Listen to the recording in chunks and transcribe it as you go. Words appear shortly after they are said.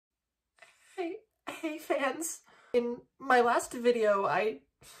Hey fans, in my last video, I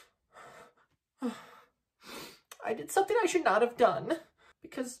did something I should not have done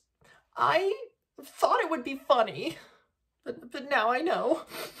because I thought it would be funny, but now I know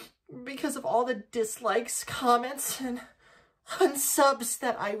because of all the dislikes, comments, and unsubs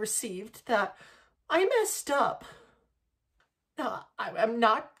that I received that I messed up. Now, I'm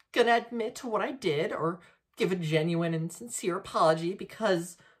not gonna admit to what I did or give a genuine and sincere apology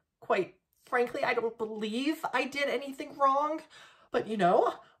because, quite frankly, I don't believe I did anything wrong. But you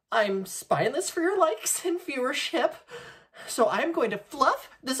know, I'm spineless for your likes and viewership, so I'm going to fluff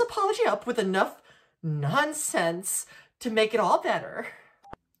this apology up with enough nonsense to make it all better.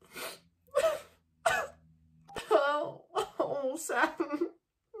 Oh, Sam.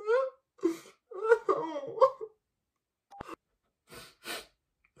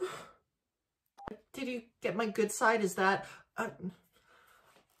 Did you get my good side? Is that...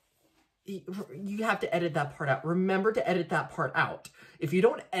 you have to edit that part out. Remember to edit that part out. If you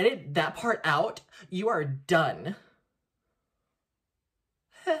don't edit that part out, you are done.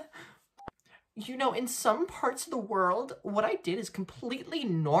 You know, in some parts of the world, what I did is completely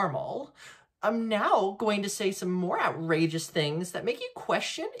normal. I'm now going to say some more outrageous things that make you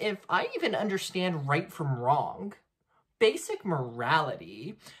question if I even understand right from wrong. Basic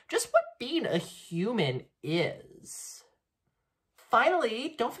morality. Just what being a human is.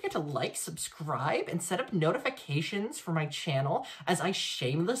 Finally, don't forget to like, subscribe, and set up notifications for my channel as I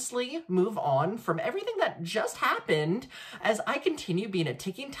shamelessly move on from everything that just happened as I continue being a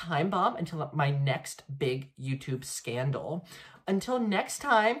ticking time bomb until my next big YouTube scandal. Until next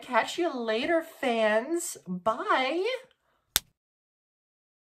time, catch you later, fans. Bye!